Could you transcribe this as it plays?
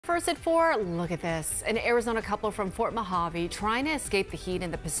First at 4, look at this. An Arizona couple from Fort Mohave trying to escape the heat in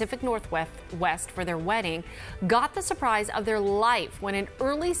the Pacific Northwest for their wedding got the surprise of their life when an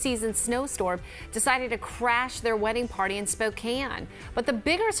early season snowstorm decided to crash their wedding party in Spokane. But the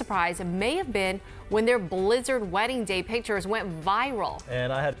bigger surprise may have been when their blizzard wedding day pictures went viral.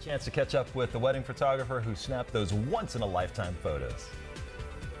 And I had a chance to catch up with the wedding photographer who snapped those once-in-a-lifetime photos.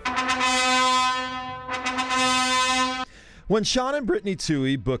 When Sean and Brittany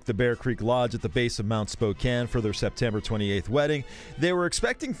Toohey booked the Bear Creek Lodge at the base of Mount Spokane for their September 28th wedding, they were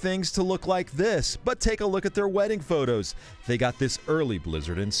expecting things to look like this, but take a look at their wedding photos. They got this early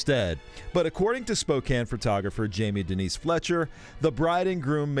blizzard instead. But according to Spokane photographer Jamie Denise Fletcher, the bride and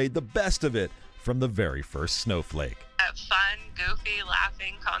groom made the best of it from the very first snowflake. Fun, goofy,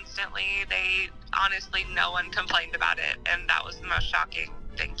 laughing constantly. Honestly, no one complained about it, and that was the most shocking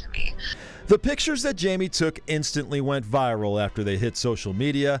thing to me. The pictures that Jamie took instantly went viral after they hit social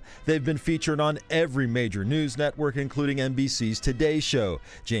media. They've been featured on every major news network, including NBC's Today Show.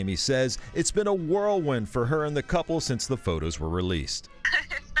 Jamie says it's been a whirlwind for her and the couple since the photos were released.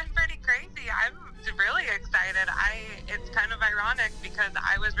 It's been pretty crazy. I'm really excited. It's kind of ironic because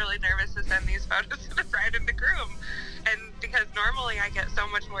I was really nervous to send these photos to the bride and the groom, and because normally I get so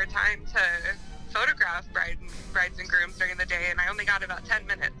much more time to photograph brides and grooms during the day, and I only got about 10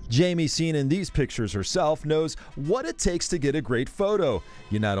 minutes. Jamie, seen in these pictures herself, knows what it takes to get a great photo.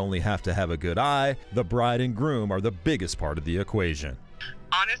 You not only have to have a good eye, the bride and groom are the biggest part of the equation.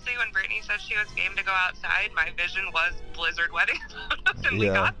 Honestly, when Brittany said she was game to go outside, my vision was blizzard wedding photos, and we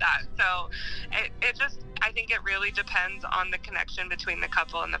got that. So I think it really depends on the connection between the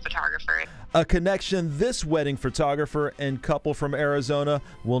couple and the photographer. A connection this wedding photographer and couple from Arizona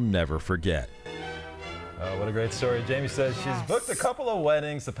will never forget. Oh, what a great story. Jamie says she's booked a couple of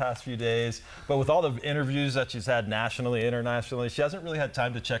weddings the past few days, but with all the interviews that she's had nationally, internationally, she hasn't really had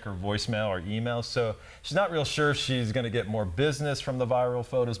time to check her voicemail or emails, so she's not real sure if she's going to get more business from the viral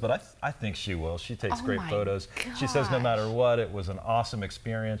photos, but I think she will. She takes great photos. Gosh. She says no matter what, it was an awesome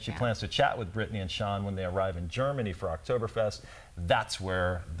experience. She plans to chat with Brittany and Sean when they arrive in Germany for Oktoberfest. That's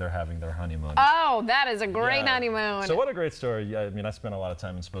where they're having their honeymoon. Oh, that is a great honeymoon. So what a great story. Yeah, I mean, I spent a lot of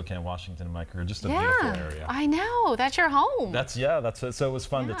time in Spokane, Washington in my career. Just a beautiful area. I know. That's your home. That's it. So it was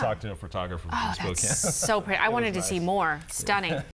fun to talk to a photographer from Spokane. That's so pretty. I wanted to see more. Stunning.